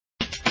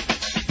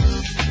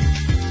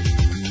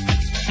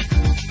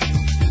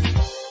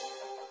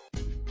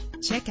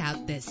Check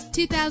out this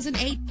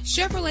 2008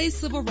 Chevrolet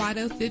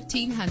Silverado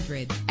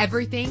 1500.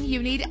 Everything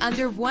you need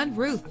under one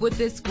roof with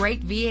this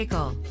great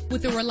vehicle.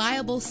 With a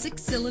reliable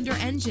 6-cylinder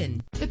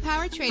engine, the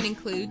powertrain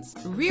includes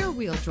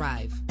rear-wheel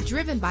drive,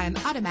 driven by an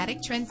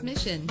automatic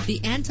transmission.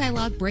 The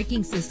anti-lock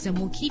braking system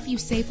will keep you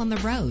safe on the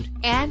road.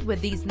 And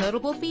with these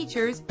notable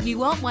features, you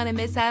won't want to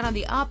miss out on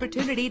the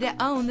opportunity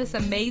to own this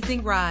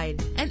amazing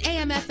ride. An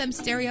AM/FM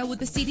stereo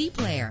with a CD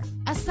player,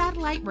 a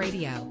satellite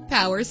radio,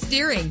 power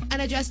steering, an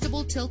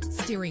adjustable tilt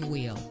steering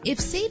wheel. If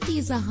safety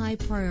is a high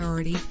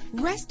priority,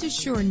 rest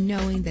assured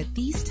knowing that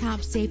these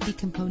top safety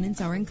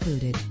components are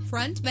included: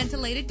 front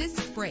ventilated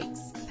disc brakes,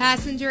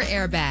 passenger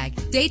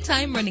airbag,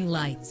 daytime running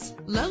lights,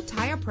 low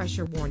tire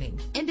pressure warning,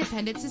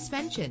 independent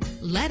suspension.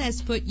 Let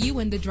us put you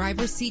in the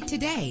driver's seat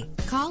today.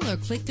 Call or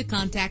click to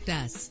contact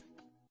us.